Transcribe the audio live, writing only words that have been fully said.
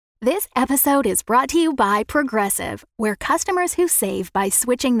This episode is brought to you by Progressive, where customers who save by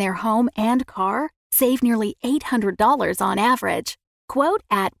switching their home and car save nearly $800 on average. Quote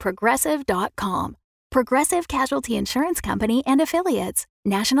at Progressive.com. Progressive Casualty Insurance Company and Affiliates.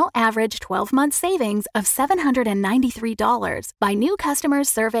 National average 12-month savings of $793 by new customers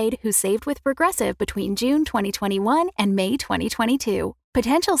surveyed who saved with Progressive between June 2021 and May 2022.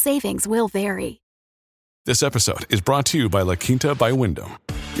 Potential savings will vary. This episode is brought to you by La Quinta by Wyndham.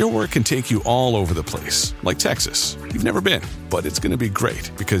 Your work can take you all over the place, like Texas. You've never been, but it's going to be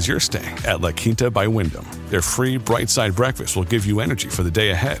great because you're staying at La Quinta by Wyndham. Their free Bright Side breakfast will give you energy for the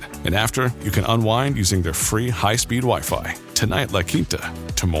day ahead. And after, you can unwind using their free high-speed Wi-Fi. Tonight, La Quinta.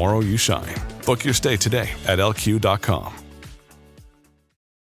 Tomorrow, you shine. Book your stay today at LQ.com.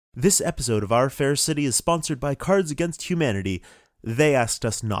 This episode of Our Fair City is sponsored by Cards Against Humanity. They asked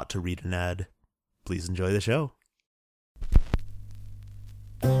us not to read an ad. Please enjoy the show.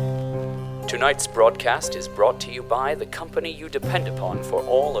 Tonight's broadcast is brought to you by the company you depend upon for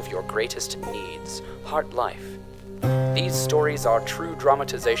all of your greatest needs, Heart Life. These stories are true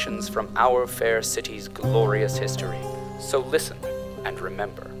dramatizations from our fair city's glorious history. So listen and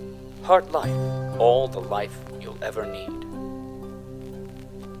remember, Heart Life, all the life you'll ever need.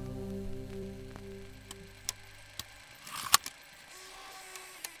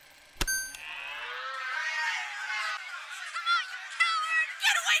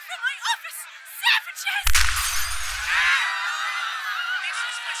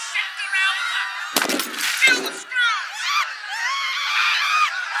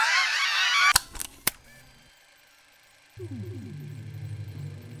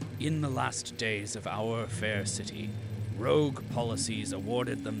 In the last days of our fair city, rogue policies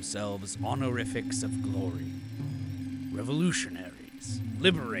awarded themselves honorifics of glory. Revolutionaries,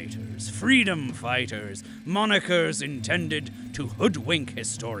 liberators, freedom fighters, monikers intended to hoodwink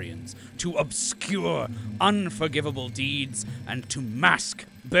historians, to obscure unforgivable deeds, and to mask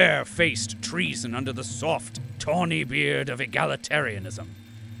bare-faced treason under the soft, tawny beard of egalitarianism.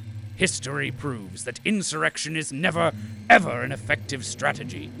 History proves that insurrection is never, ever an effective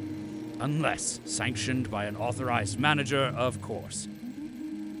strategy. Unless sanctioned by an authorized manager, of course.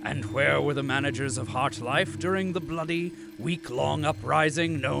 And where were the managers of Heart Life during the bloody, week-long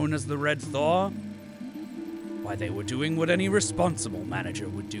uprising known as the Red Thaw? Why, they were doing what any responsible manager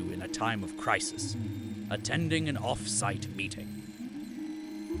would do in a time of crisis, attending an off-site meeting.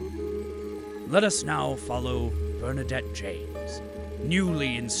 Let us now follow Bernadette James,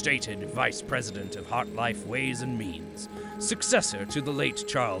 newly instated Vice President of Heart Life Ways and Means. Successor to the late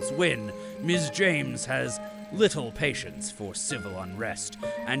Charles Wynne, Ms. James has little patience for civil unrest,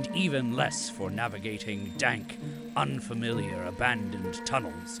 and even less for navigating dank, unfamiliar, abandoned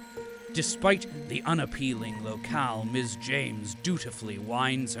tunnels. Despite the unappealing locale, Ms. James dutifully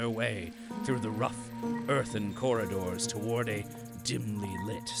winds her way through the rough, earthen corridors toward a dimly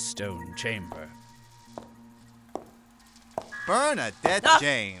lit stone chamber. Bernadette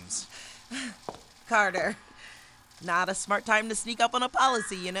James. Carter. Not a smart time to sneak up on a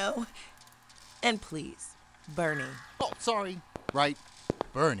policy, you know. And please, Bernie. Oh, sorry. Right.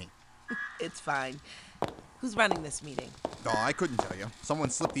 Bernie. It's fine. Who's running this meeting? Oh, I couldn't tell you.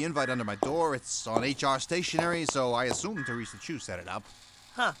 Someone slipped the invite under my door. It's on HR stationery, so I assumed Teresa Chu set it up.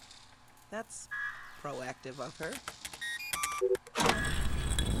 Huh. That's proactive of her.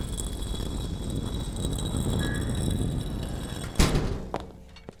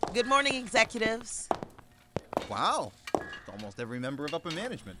 Good morning, executives. Wow. It's almost every member of upper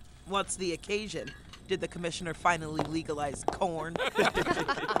management. What's the occasion? Did the commissioner finally legalize corn?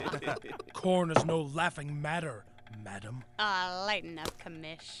 Corn is no laughing matter, madam. Lighten up,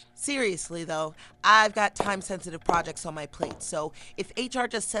 commish. Seriously, though, I've got time-sensitive projects on my plate, so if HR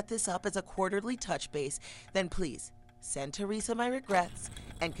just set this up as a quarterly touch base, then please, send Teresa my regrets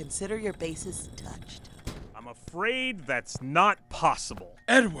and consider your bases touched. I'm afraid that's not possible.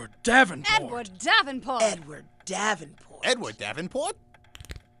 Edward Davenport. Edward Davenport. Edward Davenport. Edward Davenport?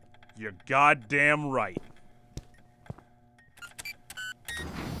 You're goddamn right.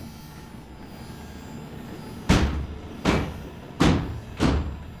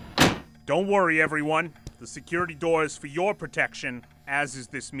 Don't worry, everyone. The security door is for your protection, as is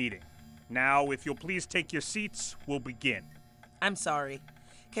this meeting. Now, if you'll please take your seats, we'll begin. I'm sorry.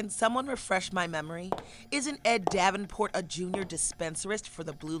 Can someone refresh my memory? Isn't Ed Davenport a junior dispenserist for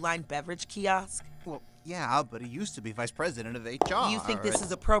the Blue Line beverage kiosk? Well, yeah, but he used to be vice president of HR. You think this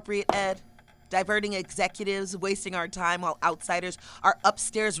is appropriate, Ed? Diverting executives, wasting our time while outsiders are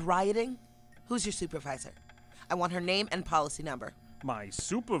upstairs rioting? Who's your supervisor? I want her name and policy number. My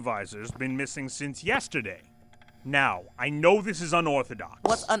supervisor's been missing since yesterday. Now, I know this is unorthodox.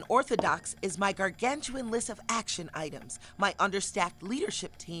 What's unorthodox is my gargantuan list of action items, my understaffed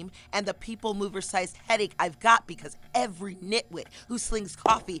leadership team, and the people mover-sized headache I've got because every nitwit who slings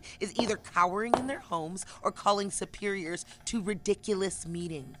coffee is either cowering in their homes or calling superiors to ridiculous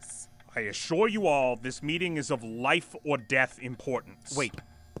meetings. I assure you all, this meeting is of life or death importance. Wait.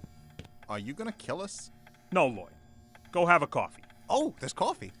 Are you gonna kill us? No, Lloyd. Go have a coffee. Oh, there's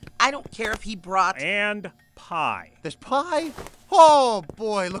coffee. I don't care if he brought... And pie. There's pie? Oh,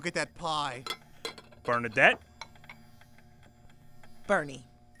 boy, look at that pie. Bernadette? Bernie.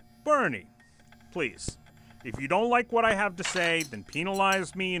 Bernie, please. If you don't like what I have to say, then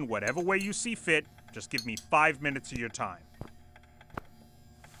penalize me in whatever way you see fit. Just give me 5 minutes of your time.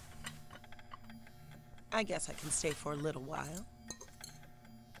 I guess I can stay for a little while.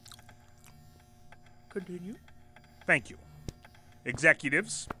 Continue. Thank you.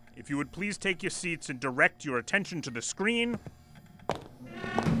 Executives, if you would please take your seats and direct your attention to the screen.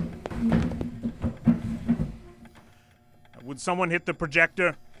 Would someone hit the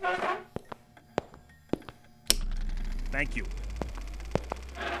projector? Thank you.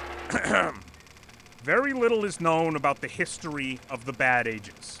 Very little is known about the history of the Bad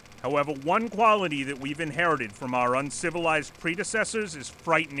Ages. However, one quality that we've inherited from our uncivilized predecessors is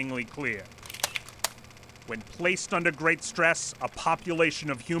frighteningly clear. When placed under great stress, a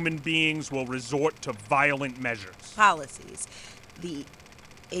population of human beings will resort to violent measures. Policies. The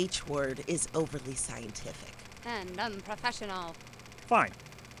H word is overly scientific. And unprofessional. Fine.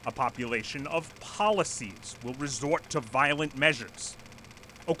 A population of policies will resort to violent measures.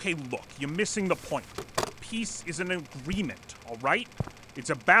 Okay, look, you're missing the point. Peace is an agreement, all right? It's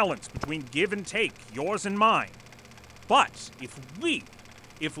a balance between give and take, yours and mine. But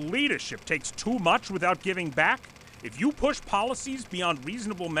if leadership takes too much without giving back, if you push policies beyond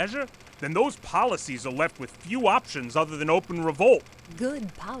reasonable measure, then those policies are left with few options other than open revolt.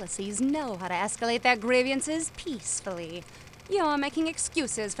 Good policies know how to escalate their grievances peacefully. You're making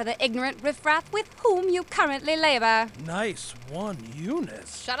excuses for the ignorant riffraff with whom you currently labor. Nice one,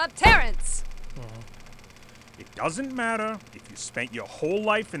 Eunice. Shut up, Terrence! It doesn't matter if you spent your whole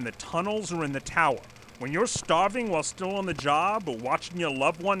life in the tunnels or in the tower. When you're starving while still on the job or watching your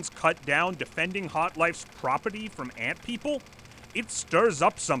loved ones cut down defending Hot Life's property from ant people, it stirs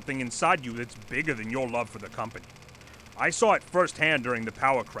up something inside you that's bigger than your love for the company. I saw it firsthand during the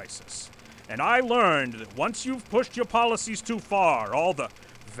power crisis, and I learned that once you've pushed your policies too far, all the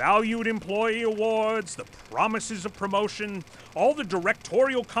valued employee awards, the promises of promotion, all the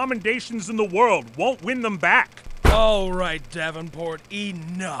directorial commendations in the world won't win them back. All right, Davenport,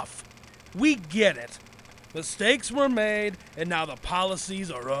 enough. We get it. Mistakes were made, and now the policies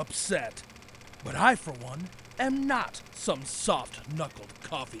are upset. But I, for one, am not some soft-knuckled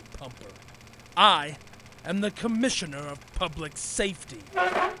coffee pumper. I am the Commissioner of Public Safety.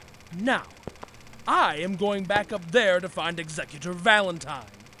 Now, I am going back up there to find Executor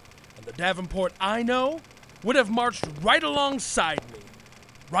Valentine. And the Davenport I know would have marched right alongside me.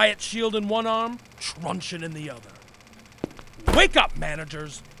 Riot shield in one arm, truncheon in the other. Wake up,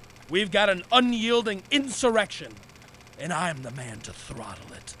 managers! We've got an unyielding insurrection, and I'm the man to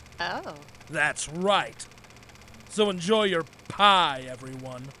throttle it. Oh. That's right. So enjoy your pie,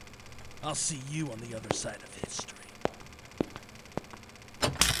 everyone. I'll see you on the other side of history.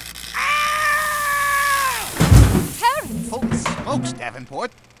 Terrence! Holy smokes,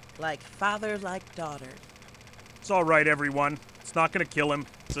 Davenport. Like father, like daughter. It's all right, everyone. It's not gonna kill him.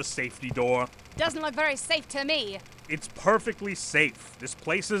 It's a safety door. Doesn't look very safe to me. It's perfectly safe. This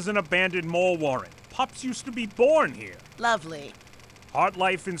place is an abandoned mole warren. Pups used to be born here. Lovely. Hot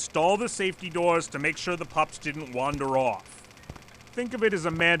Life installed the safety doors to make sure the pups didn't wander off. Think of it as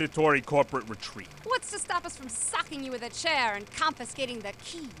a mandatory corporate retreat. What's to stop us from socking you with a chair and confiscating the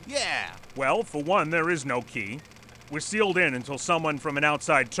key? Yeah. Well, for one, there is no key. We're sealed in until someone from an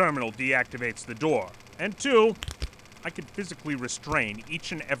outside terminal deactivates the door. And two, I could physically restrain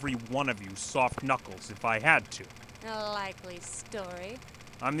each and every one of you soft knuckles if I had to. A likely story.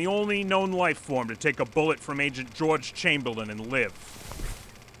 I'm the only known life form to take a bullet from Agent George Chamberlain and live.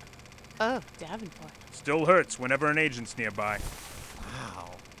 Oh, Davenport. Still hurts whenever an agent's nearby.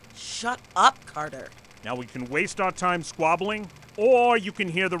 Wow. Shut up, Carter. Now we can waste our time squabbling, or you can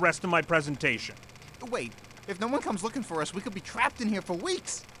hear the rest of my presentation. Wait, if no one comes looking for us, we could be trapped in here for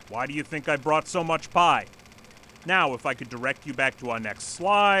weeks. Why do you think I brought so much pie? Now, if I could direct you back to our next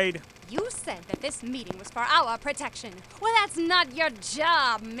slide. You said that this meeting was for our protection. Well, that's not your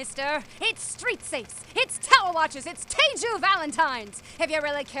job, mister. It's street safes, it's tower watches, it's Teju Valentines. If you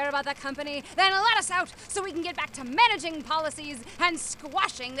really care about the company, then let us out so we can get back to managing policies and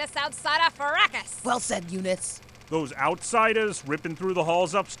squashing this outsider fracas. Well said, Eunice. Those outsiders ripping through the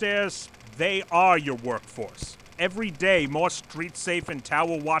halls upstairs, they are your workforce. Every day, more Street Safe and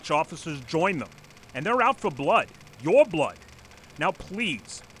Tower Watch officers join them. And they're out for blood. Your blood. Now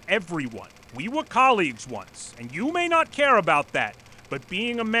please, everyone, we were colleagues once, and you may not care about that, but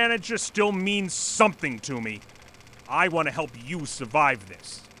being a manager still means something to me. I want to help you survive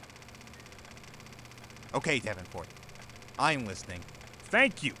this. Okay, Davenport. I'm listening.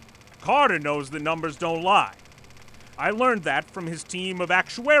 Thank you. Carter knows the numbers don't lie. I learned that from his team of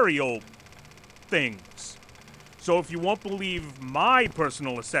actuarial things. So if you won't believe my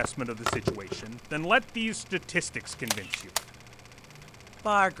personal assessment of the situation, then let these statistics convince you.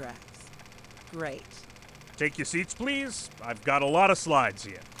 Bar graphs. Great. Take your seats, please. I've got a lot of slides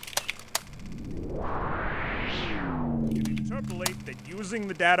here. You interpolate that using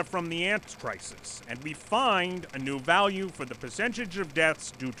the data from the ant crisis, and we find a new value for the percentage of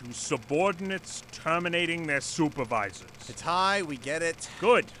deaths due to subordinates terminating their supervisors. It's high, we get it.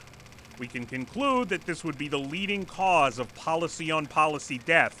 Good. We can conclude that this would be the leading cause of policy-on-policy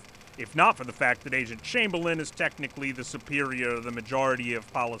death, if not for the fact that Agent Chamberlain is technically the superior of the majority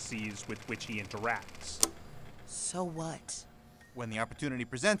of policies with which he interacts. So what? When the opportunity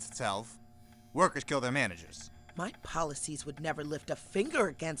presents itself, workers kill their managers. My policies would never lift a finger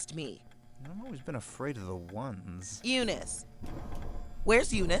against me. I've always been afraid of the ones. Eunice.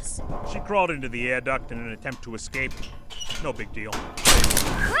 Where's Eunice? She crawled into the air duct in an attempt to escape. No big deal.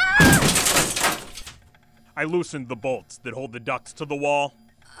 I loosened the bolts that hold the ducts to the wall.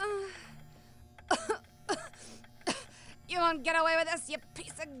 You won't get away with this, you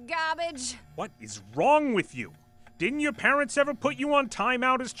piece of garbage. What is wrong with you? Didn't your parents ever put you on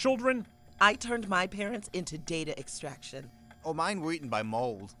timeout as children? I turned my parents into data extraction. Oh, mine were eaten by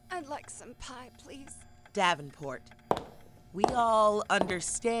mold. I'd like some pie, please. Davenport. We all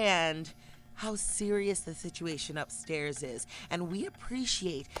understand how serious the situation upstairs is, and we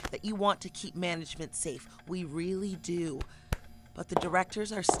appreciate that you want to keep management safe. We really do. But the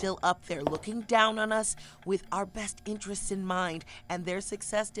directors are still up there looking down on us with our best interests in mind, and their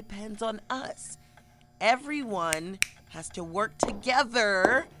success depends on us. Everyone has to work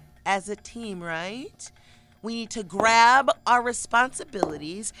together as a team, right? We need to grab our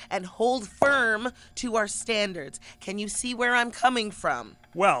responsibilities and hold firm to our standards. Can you see where I'm coming from?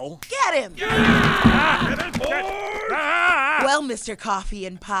 Well... Get him! Well, Mr. Coffee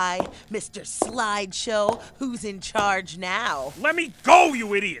and Pie, Mr. Slideshow, who's in charge now? Let me go,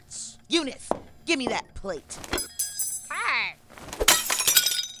 you idiots! Eunice, give me that plate. Hi.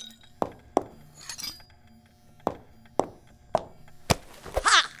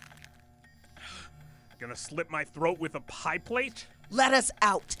 Ha! Gonna slit my throat with a pie plate? Let us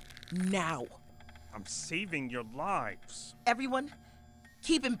out, now. I'm saving your lives. Everyone,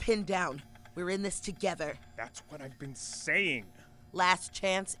 keep him pinned down. We're in this together. That's what I've been saying. Last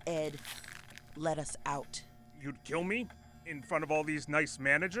chance, Ed. Let us out. You'd kill me? In front of all these nice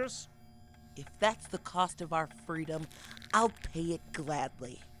managers? If that's the cost of our freedom, I'll pay it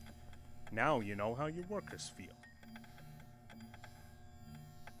gladly. Now you know how your workers feel.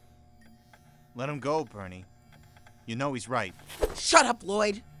 Let him go, Bernie. You know he's right. Shut up,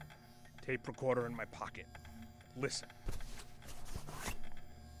 Lloyd. Tape recorder in my pocket. Listen.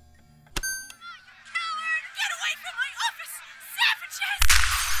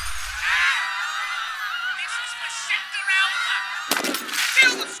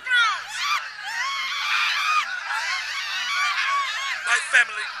 My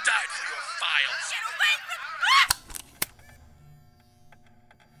family died for your files.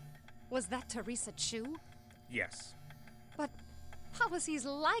 Was that Teresa Chu? Yes. But policies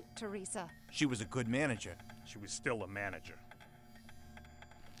like Teresa. She was a good manager. She was still a manager.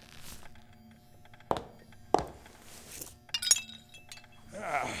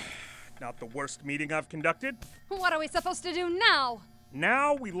 Not the worst meeting I've conducted. What are we supposed to do now?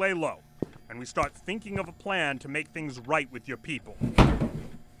 Now we lay low, and we start thinking of a plan to make things right with your people.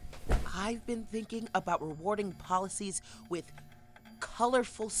 I've been thinking about rewarding policies with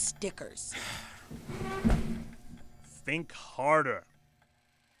colorful stickers. Think harder.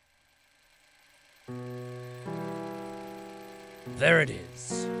 There it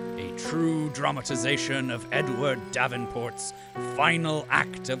is, a true dramatization of Edward Davenport's final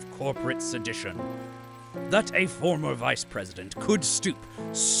act of corporate sedition. That a former vice president could stoop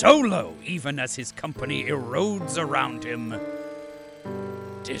so low even as his company erodes around him.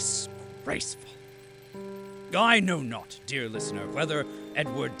 Disgraceful. I know not, dear listener, whether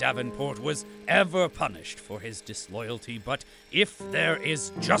Edward Davenport was ever punished for his disloyalty, but if there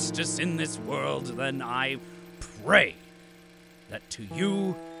is justice in this world, then I pray that to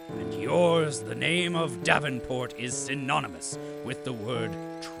you and yours, the name of Davenport, is synonymous with the word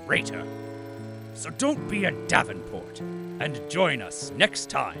traitor. So don't be a Davenport, and join us next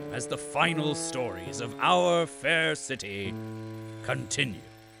time as the final stories of our fair city continue.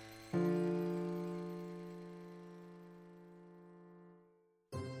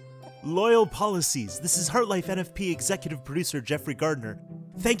 Loyal Policies, this is Heartlife NFP executive producer Jeffrey Gardner.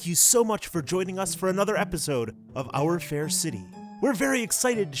 Thank you so much for joining us for another episode of Our Fair City. We're very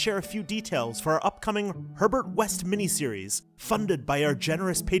excited to share a few details for our upcoming Herbert West miniseries, funded by our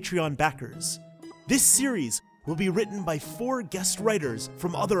generous Patreon backers. This series will be written by 4 guest writers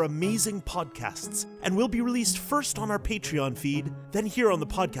from other amazing podcasts, and will be released first on our Patreon feed, then here on the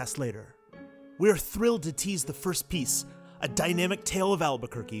podcast later. We're thrilled to tease the first piece, A Dynamic Tale of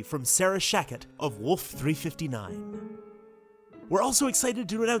Albuquerque from Sarah Shackett of Wolf 359. We're also excited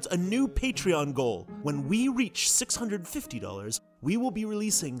to announce a new Patreon goal. When we reach $650, we will be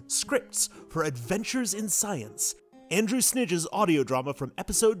releasing scripts for Adventures in Science, Andrew Snidge's audio drama from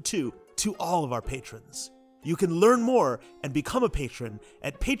episode 2, to all of our patrons. You can learn more and become a patron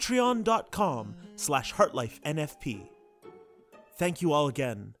at patreon.com/heartlifenfp. Thank you all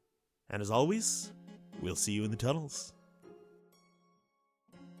again, and as always, we'll see you in the tunnels.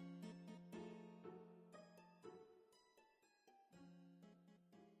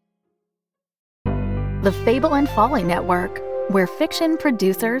 The Fable and Folly Network, where fiction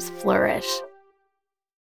producers flourish.